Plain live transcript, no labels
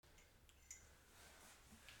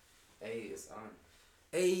Hey, it's on.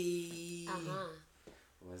 Hey.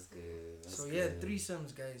 What's good? So yeah,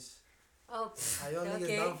 threesomes, guys. Oh, Are y'all niggas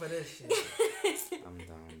okay. down for this shit? I'm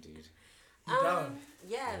down, dude. You down?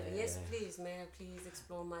 Yeah, yes, Yeah. please, may I please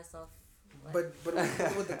explore myself. But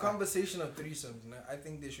with the conversation of threesomes, I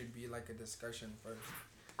think there should be like a discussion first.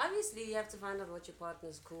 Obviously, you have to find out what your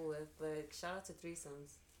partner's cool with, but shout out to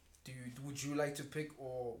threesomes. Would you like to pick,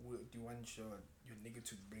 or do you want your nigga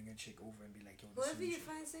to bring a chick over and be like, yo, this Whoever you is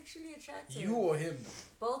find sexually attractive. you or him?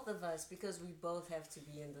 Both of us, because we both have to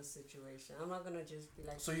be in this situation. I'm not gonna just be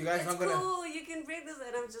like, So you guys it's not gonna? cool, you can bring this,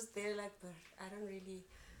 and I'm just there like, but I don't really.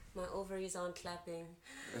 My ovaries aren't clapping.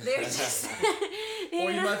 They're just.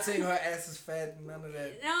 Or you're not saying her ass is fat, none of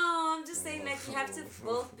that. No, I'm just saying like you have to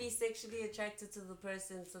both be sexually attracted to the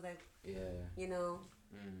person so that you know.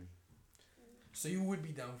 So you would be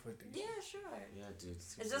down for it? Yeah, sure. Yeah, dude.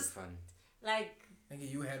 It's just fun. like. Nigga,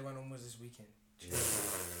 you had one almost this weekend.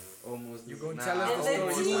 Almost. You gonna tell us the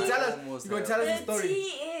the story? tea- You gonna tell us the The story? tea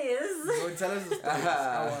is. You gonna tell us the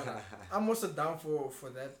story? I'm also down for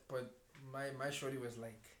that, but my shorty was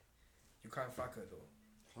like, you can't fuck her though.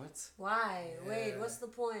 What? Why? Yeah. Wait, what's the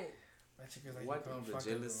point? My chick was like, What you in can't the fuck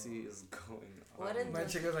jealousy her is going on? What in though. My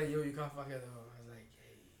the- chick was like, yo, you can't fuck her though. I was like,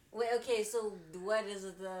 hey. Wait, okay, so what is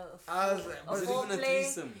it? I was like, a was it full even a play?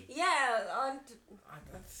 threesome? Yeah,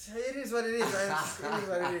 It is what it is. It is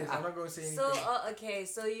what it is. I'm not gonna say anything. so okay,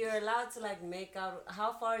 so you're allowed to like make out.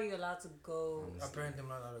 How far are you allowed to go? Apparently, I'm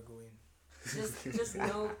not allowed to go in. Just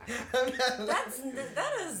no.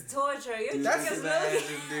 That is torture. You're That's just Imagine,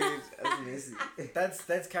 dude. That's messy.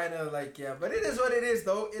 That's kind of like, yeah, but it is what it is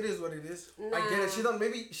though. It is what it is. I get it. Nah.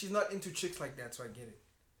 Maybe she's not into chicks like that, so I get it.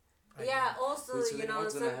 I Yeah. get it. Also, Wait, so you then know,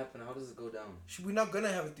 what's some, gonna happen? How does it go down? We're not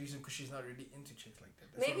gonna have a threesome because she's not really into chicks like that.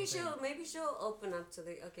 That's what I'm saying. maybe she'll open up to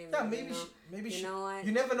the okay. Yeah, maybe she. you know what?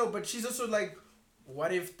 You never know, but she's also like,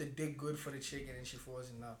 what if the dick good for the chick and then she falls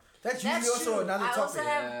in love? That's usually That's also true. another I topic. also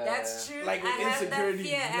have that's true. Like with I have that insecurity,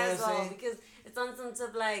 fear you know as what I'm well saying? because it's on some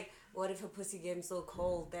type like, what if her pussy game so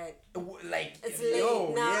cold that Like, it's yo,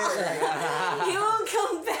 late now? yeah, You won't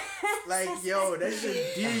come back. like yo, that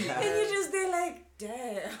shit deep. And you just there like,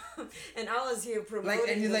 damn. And I was here promoting. Like,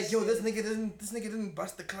 and you're like, yo, shit. this nigga didn't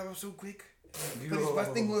bust the club up so quick. But he's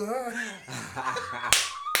busting with her.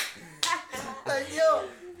 Like, yo,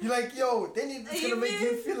 you're like, yo, then it's gonna make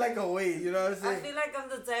you feel like a way, you know what I'm I saying? feel like I'm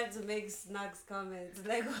the type to make snugs comments.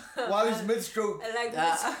 Like, While he's mid-stroke. like,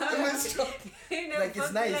 Mid-stroke. you know, Like, it's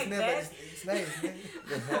fuck me nice, like man, that. but it's nice,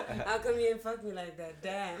 man. How come you ain't fuck me like that?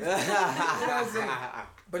 Damn. You know what I'm saying?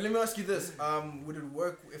 But let me ask you this: would it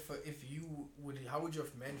work if you would? How would your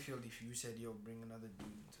man feel if you said, "Yo, bring another dude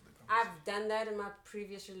into the conversation"? I've done that in my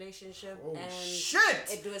previous relationship, Oh and shit!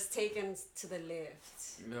 it was taken to the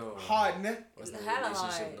left. No. Hard, ne? What's the Hella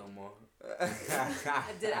relationship hard. no more?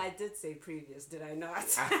 I did say previous, did I not?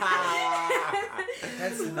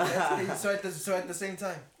 That's crazy. So at the same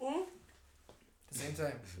time. Hmm? The same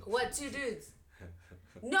time. What, 2 dudes?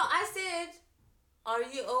 No, I said, are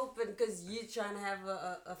you open? Because you trying to have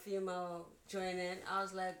a female join in. I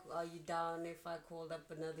was like, are you down if I called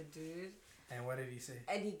up another dude? And what did he say?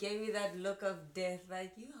 And he gave me that look of death,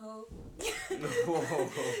 like, you hoe.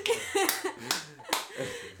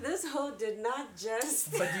 This hoe did not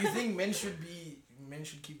just... But do you think men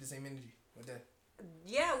should keep the same energy with that?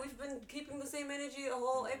 Yeah, we've been keeping the same energy the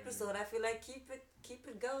whole episode. I feel like keep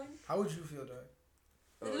it going. How would you feel, dog?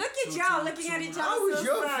 Look at y'all looking at each other. How would so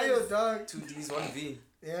you surprised. feel, dog? 2Ds, 1V.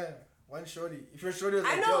 Yeah, one shorty. If your shorty was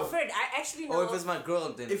like, I know, yo, Fred. I actually know. Or if it's my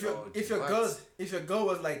girl, then if your what? girl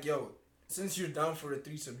was like, yo, since you're down for a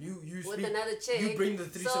threesome, you with speak, another chick, you bring the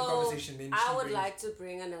threesome so conversation. Then I she would brings- like to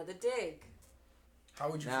bring another dick.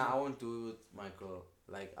 How would you Nah, I feel? won't do it with my girl.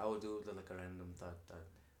 Like, I would do it with like a random thought.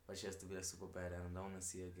 But she has to be like super bad and I don't want to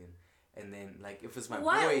see her again. And then, like, if it's my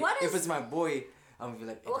boy, if it's my boy, I'm gonna be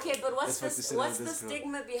like, Okay, but what's let's fuck the shit out what's of the this girl.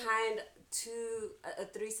 stigma behind a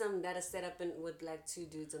threesome that is set up with like 2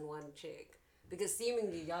 dudes and 1 chick? Because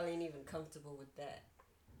seemingly y'all ain't even comfortable with that.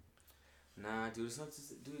 Nah, dude, it's not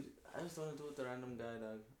just, dude, I just want to do it with a random guy,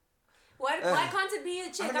 dog. Why can't it be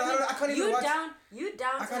a chick? I can't even watch- you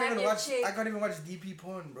down I to can't have even your watch. chick. I can't even watch DP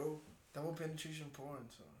porn, bro. Double penetration porn.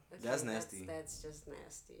 So Okay, That's nasty. That's just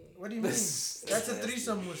nasty. what do you mean? That's a nasty.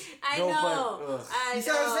 threesome. I No, know. but, ugh. I You see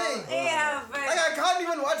what I'm know. saying? Yeah, but Like I can't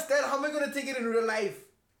even watch that. How am I gonna take it in real life?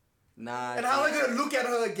 Nah. And how am I gonna look at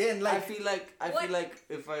her again? I Like feel like What?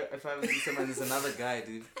 if I have a threesome and there's another guy,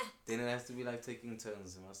 dude, then it has to be like taking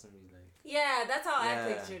turns. It mustn't be like yeah, that's how yeah,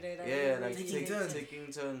 I pictured it. yeah, like Taking turns.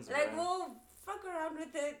 taking turns. Like, bro. we'll fuck around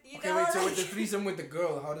with it. You okay, know, wait. So like, with the threesome with the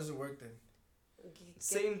girl, how does it work then?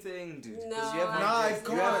 Same thing, dude. 'Cause No, you have Nah, one,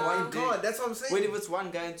 come you have on. one can't. That's what I'm saying. Wait, if it's one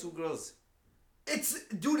guy and 2 girls. It's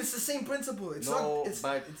the same principle. It's no, not. It's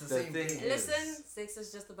the same thing. Listen, sex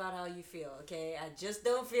is just about how you feel. Okay, I just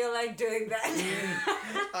don't feel like doing that.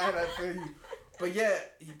 I feel you. But yeah,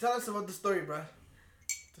 tell us about the story, bruh.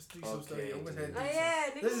 This threesome story. Almost had threesome. Oh yeah,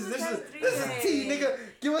 this is tea, nigga.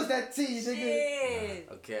 Give us that tea, nigga. Shit.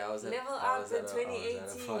 Okay, I was at Level I up was in at a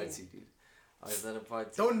 2018. party, dude. I was at a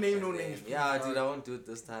party. Don't name no names. Yeah, dude, I won't do it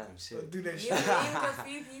this time. Shit. Don't do that shit. You named a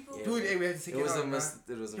few people. Yeah. Dude, hey, we had to take it out. It was a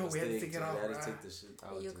mistake. We had to take it out. I had to take the shit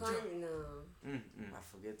out. You dude. can't, no. I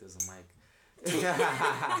forget there's a mic.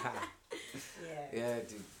 Yeah. Yeah,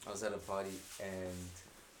 dude. I was at a party and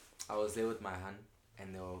I was there with my hun,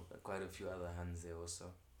 and there were quite a few other huns there also,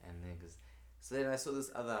 and niggas. So then I saw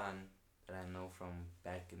this other hun that I know from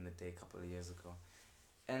back in the day, a couple of years ago,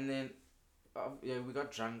 and then yeah, we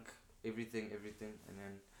got drunk, everything, and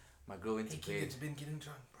then my girl went to bed. It's been getting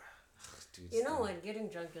drunk, bro. Dude, You know what? Getting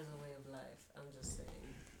drunk is a way of life. I'm just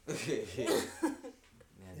saying.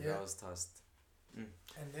 Yeah, I was tossed.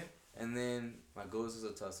 And then my girl was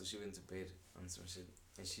also tossed, so she went to bed on some shit,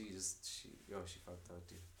 and she fucked out,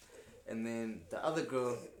 dude. And then the other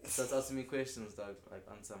girl starts asking me questions, dog, like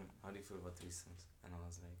on some, how do you feel about threesomes? And I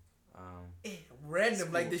was like, random,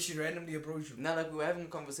 cool. like did she randomly approach you? No, like we were having a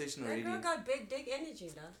conversation already. That girl got big dick energy,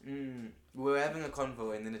 though. We were having a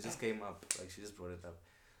convo, and then it just came up, like she just brought it up.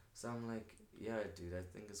 So I'm like, yeah, dude, I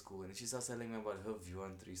think it's cool. And she starts telling me about her view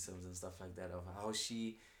on threesomes and stuff like that, of how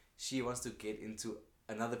she wants to get into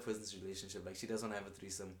another person's relationship. Like she doesn't want to have a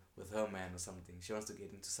threesome with her man or something. She wants to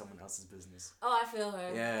get into someone else's business. Oh, I feel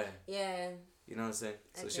her. Yeah. Yeah. You know what I'm saying?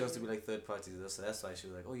 So she Okay. wants to be like third party. So that's why she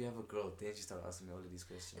was like, oh, you have a girl. Then she started asking me all of these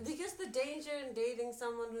questions. Because the danger in dating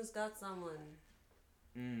someone who's got someone.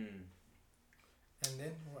 And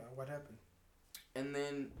then what happened? And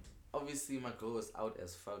then obviously my girl was out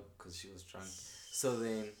as fuck because she was drunk. So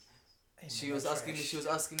then she was asking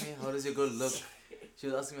me, how does your girl look? She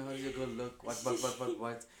was asking me, how does your girl look?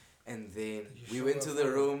 What? And then we went to the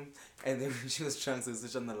room, and then when she was drunk, so we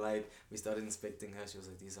switched on the light. We started inspecting her. She was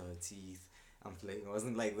like, these are her teeth. I'm playing. It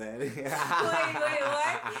wasn't like that. Wait, what?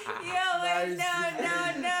 Yo, wait,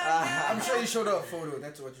 no. I'm sure you showed her a photo.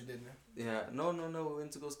 That's what you did, man. Yeah, no. We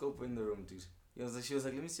went to go scope her in the room, dude. She was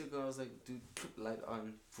like, let me see your girl. I was like, dude, light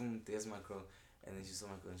on. Boom, there's my girl. And then she saw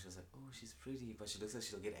my girl, and she was like, oh, she's pretty, but she looks like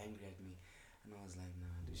she'll get angry at me. And I was like,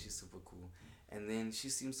 nah, dude, she's super cool. And then she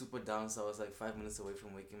seemed super down, so I was like 5 minutes away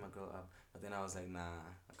from waking my girl up. But then I was like, nah,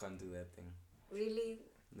 I can't do that thing. Really?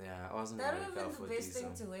 Yeah, I wasn't That gonna would wake have up been for the best these.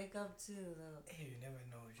 thing to wake up to, though. Hey, you never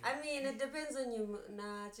know. I mean, it depends on you.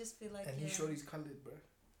 Nah, I just feel like. And yeah. you shorty's colored, bro.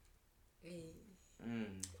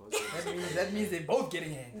 That means they're both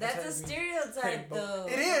getting hands. That's a stereotype, though.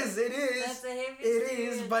 It is. That's a heavy It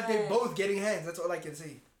is, but they're both getting hands. That's all I can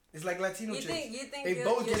say. It's like Latino chicks. You think they your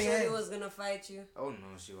both getting shorty hands. was gonna fight you? Oh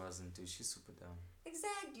no, she wasn't, dude. She's super down.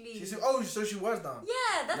 Exactly. So she was down.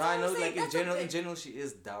 Yeah, that's no, what I know. I'm saying. Like That's in general, she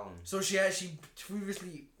is down. So she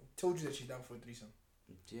previously told you that she's down for a threesome.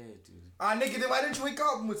 Yeah, dude. Nigga, then why didn't you wake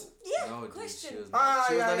up? Yeah, No, dude, question. she was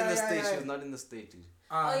not in the state. yeah. She was not in the state, dude.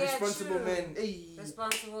 Responsible true. men. Hey.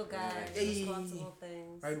 Responsible guys, Hey. responsible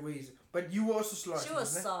things. Right ways. But you were also sloshed. She was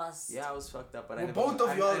wasn't it? sauce. Yeah, I was fucked up, but Well, I never. both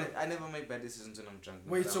of y'all- I never make bad decisions when I'm drunk.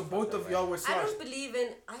 Wait, so both of y'all were I sloshed? don't believe in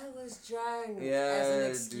I was drunk Yeah, as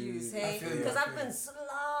an excuse, dude. hey? I feel you, Because I I've feel been you.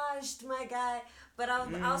 sloshed, my guy. But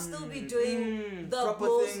I'll still be doing the proper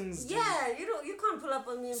most. things, dude. Yeah, you can't pull up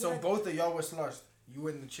on me and So be like, both of y'all were sloshed. You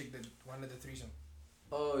and the chick that wanted the threesome.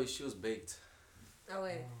 Oh, she was baked. oh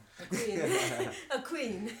wait, a queen. A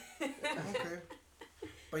queen. Okay.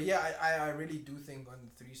 But yeah, I really do think on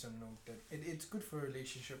the threesome note that it's good for a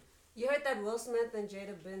relationship. You heard that Will Smith and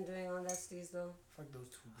Jada been doing on that steez though? Fuck those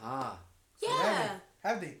two. Yeah.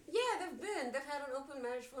 Have they? Yeah, they've had an open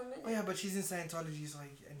marriage for a minute. Oh yeah, but she's in Scientology, so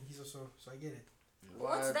and he's also, so I get it.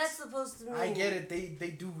 What's that supposed to mean? I get it.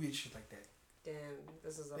 They do weird shit like that. Damn,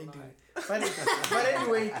 this is a They lot. do. But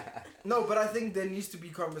anyway, no. But I think there needs to be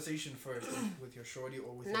conversation first with your shorty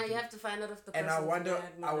or with. Now your you dude. have to find out if the And person's I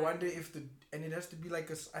bad, wonder if and it has to be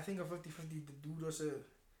like I think a 50-50. The dude also,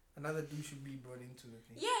 another dude should be brought into the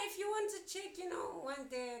thing. Yeah, if you want to check, one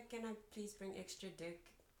day, can I please bring extra dick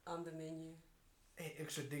on the menu? Hey,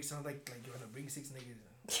 extra dick sounds like you wanna bring 6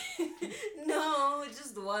 niggas. No,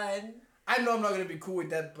 just one. I know I'm not gonna be cool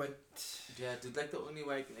with that, but Yeah, dude. Like the only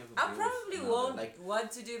way I can ever. I be with probably another, won't like.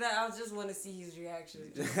 want to do that. I'll just want to see his reaction.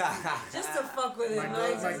 Just to fuck with him.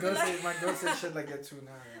 my girl said shit like that too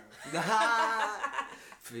now. Yeah.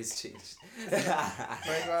 Face changed.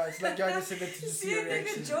 Like, it's like y'all just said that to just see See your a nigga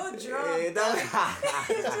reaction. jaw drop.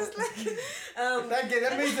 It's just like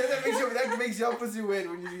That makes your pussy wet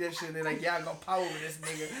when you see that shit. They're like, yeah, I got power with this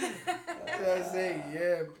nigga. You know what I'm saying?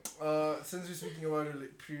 Yeah. Since we're speaking about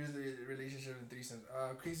previous relationships and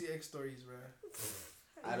threesomes, crazy ex stories, bro.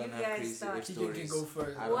 I don't You have guys crazy start. ex You stories. can go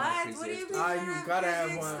first. I don't have What? crazy What do you ex mean? Ah, you gotta crazy have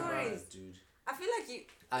ex one, bro. stories? Dude. I feel like you.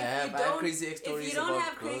 I if have you I have don't- crazy ex stories. If you don't about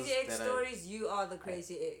have crazy girls ex that stories, you are the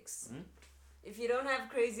crazy ex. Hmm? If you don't have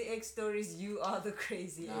crazy ex stories, you are the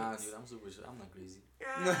crazy Nah, ex. dude, I'm super sure. I'm not crazy.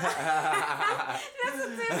 That's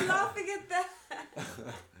the same laughing at that.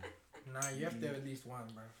 Nah, you have to have at least one,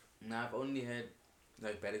 bro. Nah, I've only had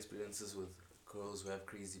like bad experiences with girls who have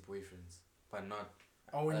crazy boyfriends, but not.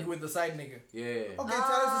 Oh, when you with the side nigga. Yeah. Okay,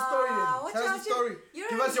 tell us the story then. watch Tell out, us the story. you're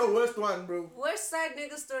Give a- us your worst one, bro. Worst side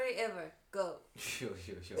nigga story ever. Go. Sure.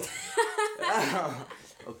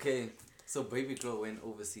 Okay, so baby girl went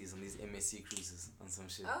overseas on these MSC cruises on some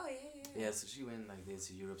shit. Oh yeah. Yeah, so she went like there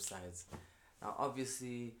to Europe sides. Now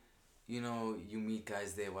obviously, you know, you meet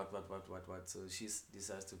guys there, what. So she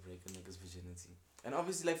decides to break a nigga's virginity. And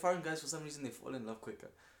obviously, like foreign guys, for some reason, they fall in love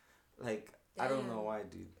quicker. Like, I don't know Damn. why,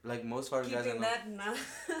 dude. Like most foreign guys Keeping are not. that now.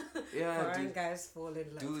 Yeah, Foreign dude. guys fall in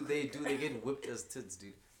love. Do they get whipped as tits,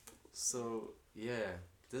 dude? So yeah,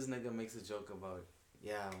 this nigga makes a joke about,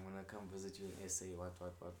 yeah, I'm gonna come visit you in SA, what.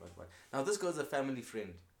 Now this girl's a family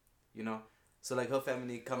friend, you know, so like her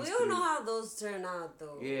family comes. We don't through. know how those turn out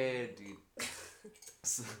though. Yeah, dude.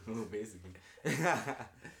 So basically,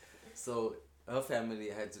 so her family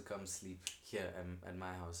had to come sleep here at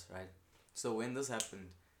my house, right? So when this happened,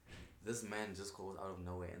 this man just called out of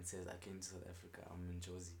nowhere and says, "I came to South Africa. I'm in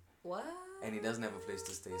Jozi." What? And he doesn't have a place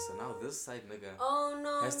to stay. So now this side nigga Oh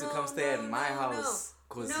no. has to come stay at my house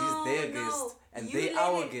because No, he's their no. guest and You they let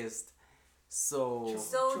our it- guest. So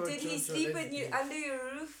So Sure, did he sure, sleep let's in you do- under your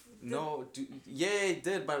roof? no, yeah, he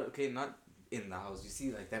did, but okay, not in the house. You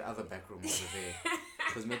see, like that other back room over there,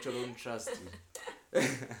 because Metro don't trust you.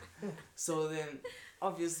 So then,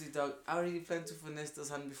 obviously, dog, I already planned to finesse this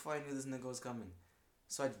hun before I knew this nigga was coming,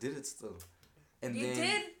 so I did it still. And You then,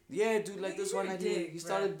 did? yeah, dude, like this You're one a idea, dick, he bruh.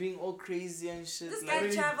 started being all crazy and shit. This like, guy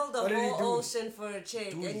traveled the what did he whole do? ocean for a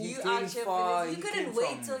chick, Dude, and he you came out here far, for this. You he couldn't came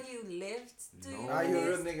wait from- till you left to No. you Ah, you're a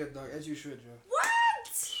real finesse? nigga, dog. As you should, bro. What?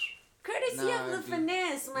 Courtesy Nah, of the dude.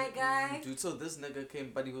 finesse, my guy. Dude, so this nigga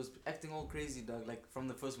came, but he was acting all crazy, dog. Like from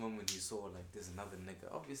the first moment he saw, like, there's another nigga.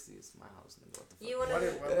 Obviously, it's my house, nigga. What the fuck? You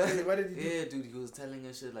wanna? What did he do? Yeah, dude, he was telling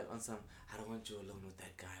her shit like on some, I don't want you alone with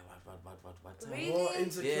that guy, what. Really? Oh,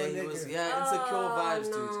 insecure Yeah, he nigga. was, insecure vibes,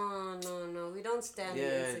 dude. No, we don't stand the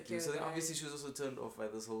Yeah, insecure dude. So then guys. obviously she was also turned off by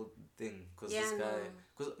this whole thing, cause Yeah, this guy, no.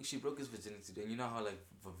 cause she broke his virginity, and you know how like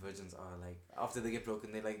virgins are, like after they get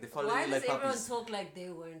broken, they follow Why you does like everyone puppies. talk like they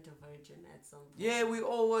weren't a virgin at some point? Yeah, we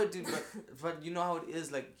all were, dude. But you know how it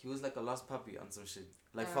is. Like he was like a lost puppy on some shit,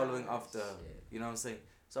 like following Ah, after. her, shit. You know what I'm saying?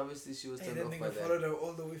 So obviously she was Hey, turned that off by nigga that. followed her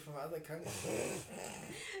all the way from other countries.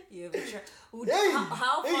 You ever Hey,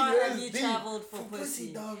 how hey, far have you USD traveled for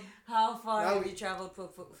pussy? dog. How far Now have we- you traveled for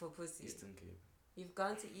pussy? Eastern Cape. You've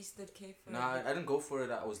gone to Eastern Cape for No, I didn't go for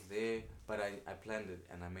it. I was there, but I planned it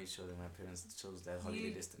and I made sure that my parents chose that holiday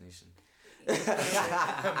You- destination. Make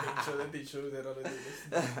sure that they show that other day.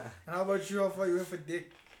 And how about you? How far you went for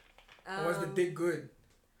dick? Or was the dick good?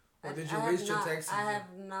 Or did you I waste have your not- taxi? I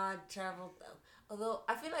have not traveled. Although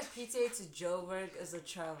I feel like PTA to Joburg is a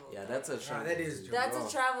travel. Yeah, dog. that's a travel. that is dude. true. That's Oh.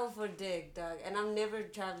 a travel for dick, dog. And I'm never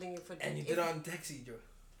traveling for dick. And you If- did it on taxi, Joe.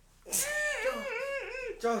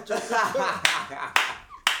 Joe.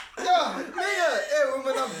 Yo, nigga, hey,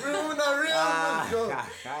 women are real, Joe.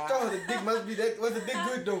 Joe, the dick must be that. Was the dick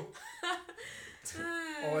good though?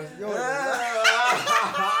 Or was, yo,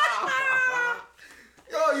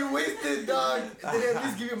 you wasted, dog. Did they at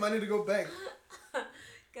least give you money to go back?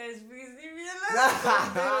 Guys, please leave me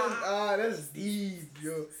alone. Ah, that's deep,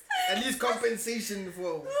 yo. At least compensation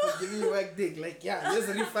for giving you back dick. Like, yeah, there's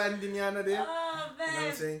a refund in Yana there. Oh, You know what I'm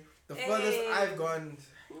man. saying? The furthest Hey. I've gone,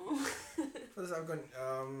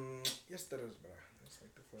 yesterday's, bro. That's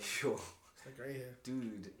like the furthest. Yo, It's like right here.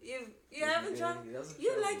 dude. You haven't Yeah, traveled. he doesn't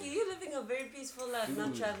You travel. like you're living a very peaceful life,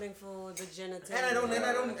 not Dude. traveling for the genitalia.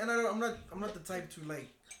 I'm not the type to like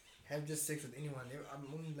have just sex with anyone. I'm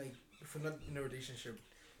only like if we're not in a relationship.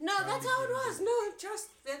 No, that's how it was. No, trust.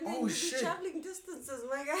 And then Oh, you do shit. traveling distances,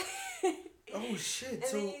 my guy. Oh shit! And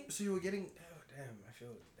then you- So you were getting. Oh damn! I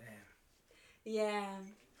feel damn. Yeah.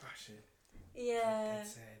 Oh shit. Yeah.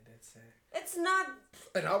 That's sad. That's sad. It's not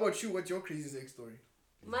And how about you? What's your craziest sex story?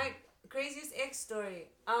 my craziest ex story.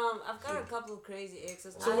 I've got a couple of crazy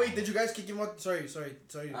exes. So wait, did you guys kick him out? Sorry to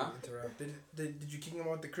Huh? interrupt. Did you kick him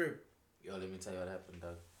out the crib? Yo, let me tell you what happened,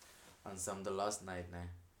 dog. On the last night,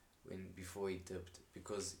 before he dipped,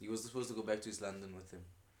 because he was supposed to go back to East London with him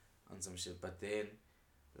on some shit, but then,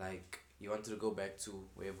 like, he wanted to go back to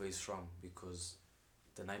wherever he's from because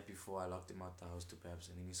the night before I locked him out the house to Babs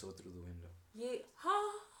and then he saw through the window. Yeah.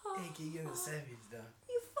 Hey, you're a savage, dog.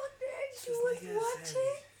 You fucking Just you like was a watching.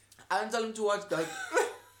 savage. I didn't tell him to watch, dog.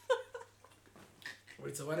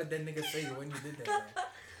 Wait, so what did that nigga say when you did that, man?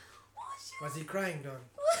 Was he crying, dog?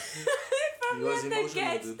 He was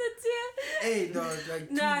emotional, dude. Hey, dog,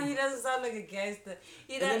 like. Nah, he doesn't sound like a gangster.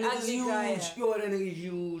 He And that that nigga's ugly huge. guy. Yo, that nigga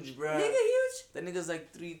huge, bruh. Nigga huge. That nigga's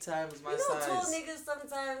like 3 times my You know size. tall niggas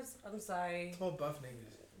sometimes. I'm sorry. Tall buff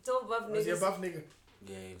niggas. Tall buff Was he a niggas. buff nigga?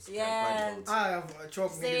 Yeah, he was Yeah. quite I have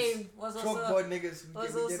chalk niggas. Same. Was also Chalkboard niggas. We was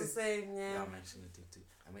get- we also get it. same. Yeah, Yeah. I'm actually addicted.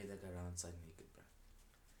 I made that guy run outside naked,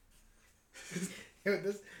 bruh. Yo,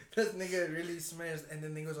 this nigga really smashed and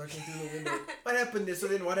then niggas watching through the window. What happened there? So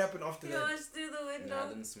then what happened after You that? watched through the No, I window.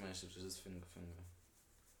 didn't smash it. It was just finger.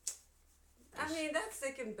 I mean, that's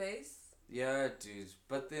second base. Yeah, dude.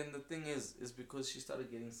 But then the thing is because she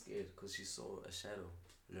started getting scared because she saw a shadow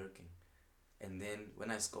lurking. And then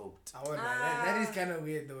when I scoped. I won't lie, that is kind of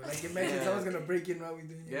weird though. Like imagine Yeah. someone's gonna break in while we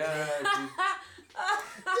doing it. Yeah, dude.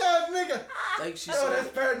 Yeah, nigga. Like she Yo, saw that's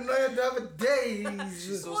paranoia the other day.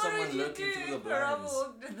 she saw What someone did you lurking do? through the Bravo blinds.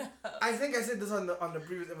 walked in the house. I think I said this on the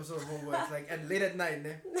previous episode of Homeworks. Like at late at night,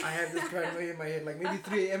 né? I have this paranoia in my head. Like maybe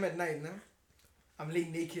 3 a.m. at night, nah? I'm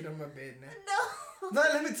laying naked on my bed, nah? No. No,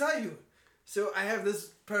 let me tell you. So I have this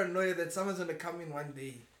paranoia that someone's gonna come in one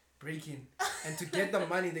day, break in, and to get the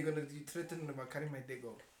money they're gonna threaten about cutting my dick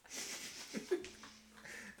off.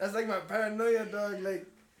 That's like my paranoia, dog. Like,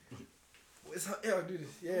 it's how I'll do this.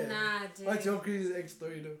 Yeah. Nah, dude. What's your crazy ex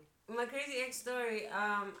story though? My crazy ex story.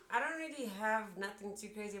 I don't really have nothing too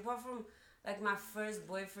crazy apart from like my first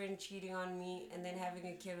boyfriend cheating on me and then having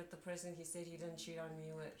a kid with the person he said he didn't cheat on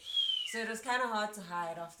me with. So it was kind of hard to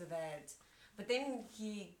hide after that. But then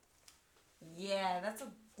that's a.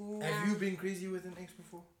 Nah. Have you been crazy with an ex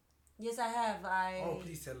before? Yes, I have. Oh,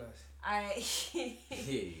 please tell us.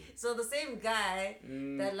 Hey. So the same guy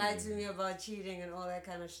that lied to Mm. me about cheating and all that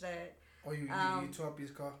kind of shit. Oh, you tore up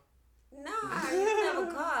his car? No, I didn't have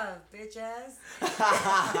a car, bitch ass.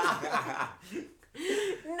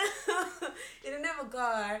 No, he didn't have a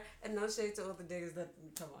car, and no shade to all the niggas that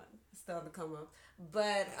come on, still on the come up.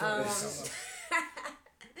 But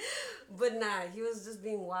but nah, he was just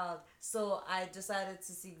being wild. So I decided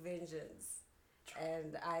to seek vengeance,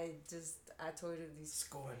 and I told him these.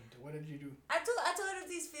 Scorned. What did you do? I told him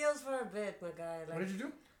these feels for a bit, my guy. Like, What did you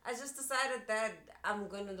do? I just decided that I'm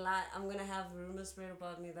gonna lie. I'm gonna have rumors spread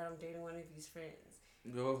about me that I'm dating one of his friends.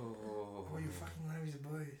 Oh, you fucking one of his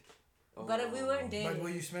boys. But we weren't dating. But were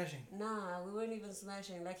you smashing? Nah, we weren't even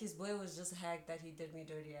smashing. Like his boy was just hacked that he did me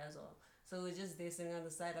dirty as well. So we were just there sitting on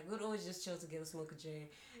the side. Like we'd always just chill together, smoke a J,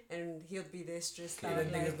 and he'll be there stressed out.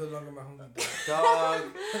 That Like, nigga's no longer my homie, dog. Dog.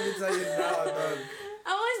 Let me tell you now, dog.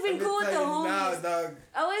 I've always been cool with the Now, homies. dog.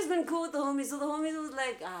 I've always been cool with the homies. So the homies was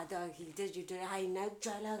like, dog, he did you dirty. I know,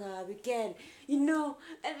 we can, you know.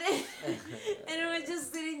 And then, and we were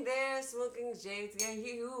just sitting there smoking J together.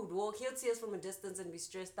 He would walk. He'd see us from a distance and be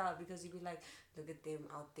stressed out because he'd be like, look at them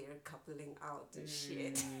out there coupling out and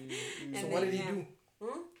shit. So And what then, did he yeah. do?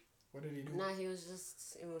 Hmm? What did he do? Nah, he was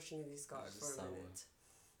just emotionally scarred Just for a sour. minute.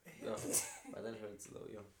 Yo, but that hurts though,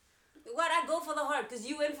 yo. What? I go for the heart because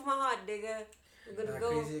you went for my heart, nigga. We're gonna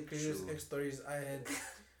go. Craziest True. ex stories I had.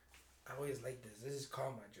 I always like this. This is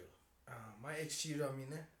karma, Joe. My ex cheated on me,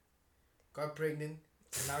 né? Got pregnant,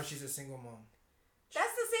 and now she's a single mom.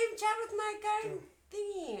 That's the same chat with my guy True.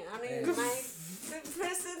 thingy. I mean, Yeah. my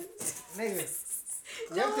person. Nigga,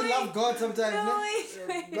 you No have to way. love God sometimes, No né?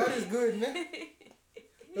 way. God is good, né?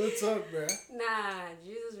 Don't talk, bruh. Nah,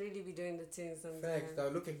 Jesus really be doing the things sometimes. Facts,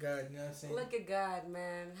 dog. Look at God, you know what I'm saying? Look at God,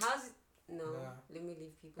 man. How's it? No, Nah. let me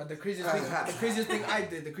leave people. But the craziest thing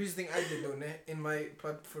I did though, né? In my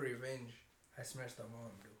plot for revenge, I smashed her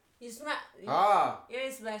mom, dude. You smash. Ah. You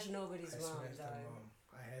ain't smash nobody's I mom, smashed her dog. mom.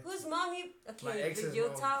 I had Whose to. mom you? My Okay, ex's your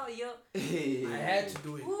mom. towel, your. I had to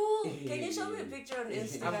do it. Who? Can you show me a picture on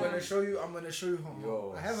Instagram? I'm gonna show you her mom.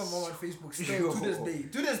 Yo. I have her mom on Facebook still Yo. to this day.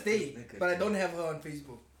 To this day. Look at But I that. don't have her on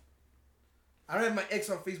Facebook. I don't have my ex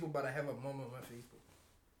on Facebook, but I have her mom on my Facebook.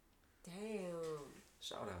 Damn.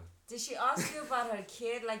 Shout out. Did she ask you about her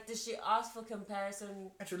kid? Like, did she ask for comparison?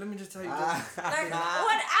 Actually, let me just tell you. Like,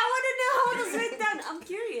 what? I want to know how this went down. I'm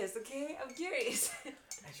curious, okay? I'm curious.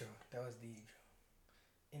 Actually, that was deep.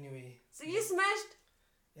 Anyway. So you smashed?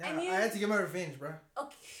 Yeah, and you- I had to get my revenge, bruh.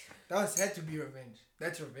 Okay. Had to be revenge.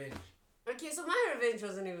 That's revenge. Okay, so my revenge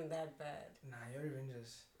wasn't even that bad. Nah, your revenge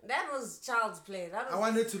is. That was child's play. That was. I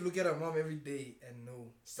want her to look at her mom every day and know.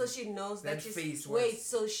 So she knows that, That she's. face Wait, was-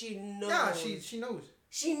 so she knows. Yeah, she knows.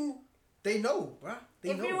 She. They know, bruh.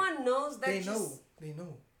 They know. Everyone knows that. They know. They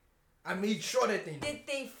know. I made sure that they know. Did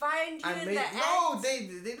they find you I in made the act? no. They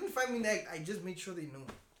didn't find me in the act. I just made sure they know.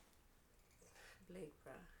 Blake,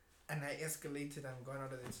 bruh. And I escalated. I'm gone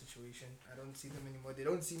out of that situation. I don't see them anymore. They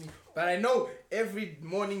don't see me. But I know every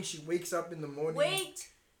morning she wakes up in the morning. Wait.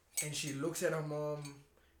 And she looks at her mom.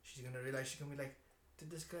 She's gonna realize she's gonna be like,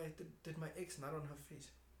 did my ex not on her face?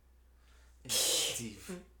 It's deep.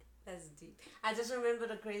 That's deep. I just remember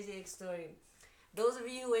the crazy ex story. Those of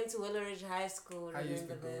you who went to Willow Ridge High School I remember used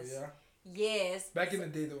to go, this. yeah. Yes. Back in the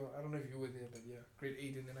day though, I don't know if you were there, but yeah, grade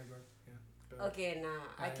 8 and then I got yeah. Okay,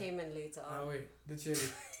 nah. I came in later on. Oh wait, let's hear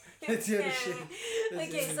it. Let's hear the shit. Let's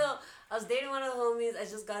Okay, hear it. so I was dating one of the homies. I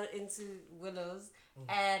just got into Willows,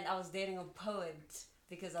 and I was dating a poet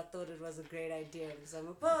because I thought it was a great idea because I'm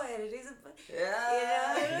a poet. It is a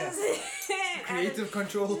Yeah. you know, it was Creative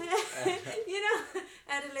control. you know,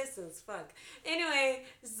 adolescence. Fuck. Anyway,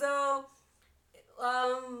 so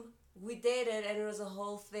we dated, and it was a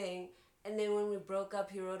whole thing. And then when we broke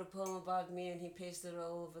up, he wrote a poem about me, and he pasted it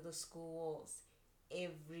all over the school walls.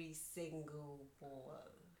 Every single wall.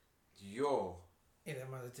 Yo, Hey, that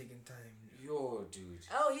mother taking time. dude.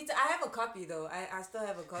 Oh, I have a copy though. I still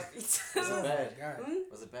have a copy Was too. it bad? God.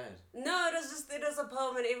 Was it bad? No, it was a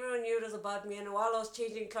poem, and everyone knew it was about me. And while I was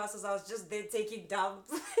changing classes, I was just there taking dumps.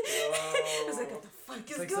 I was like, what the fuck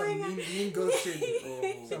It's is like going some on? mean girl shit.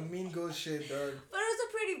 Oh. Some mean girl shit, dog. But it was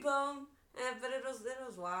a pretty poem. But it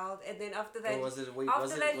was wild. And then after that, Or was it? Wait, after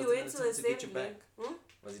was it? that, Was he it went an to attempt to get you assembly. back? Hmm?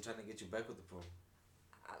 Was he trying to get you back with the poem?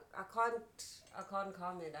 I can't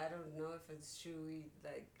comment. I don't know if it's true. We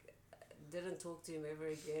didn't talk to him ever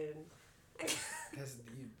again. That's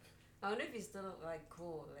deep. I wonder if he's still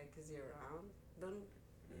cool. Is he around? Don't.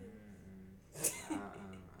 I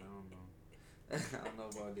don't know. I don't know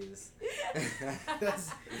about this.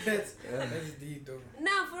 That's deep though.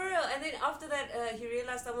 No, for real. And then after that, he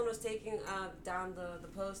realized someone was taking down the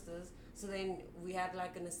posters. So then we had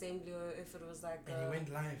an assembly, or if it was And he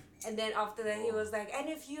went live. And then after that, he was like, and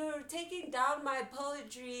if you're taking down my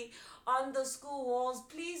poetry on the school walls,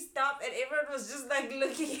 please stop. And everyone was just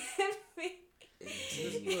looking at me.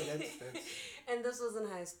 That's And this was in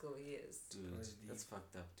high school, yes. Dude, that's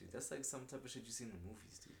fucked up, dude. That's like some type of shit you see in the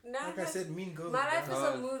movies, dude. No, like I said, mean girls. my life bro.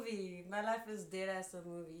 is a movie. My life is dead as a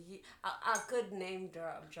movie. I could name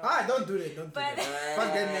drop. Don't do that. Don't do But- that.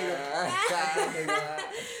 Fuck that nigga. Fuck that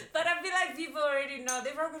nigga. But I feel like people already know.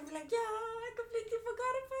 They're probably gonna be like, yeah, I completely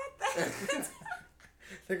forgot about that.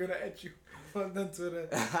 They're gonna at you on Twitter.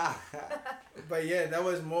 But yeah, that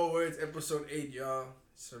was More Words, episode 8, y'all.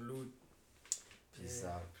 Salute. Peace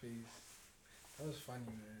Yeah, out. Peace. That was funny,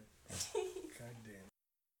 man. God damn.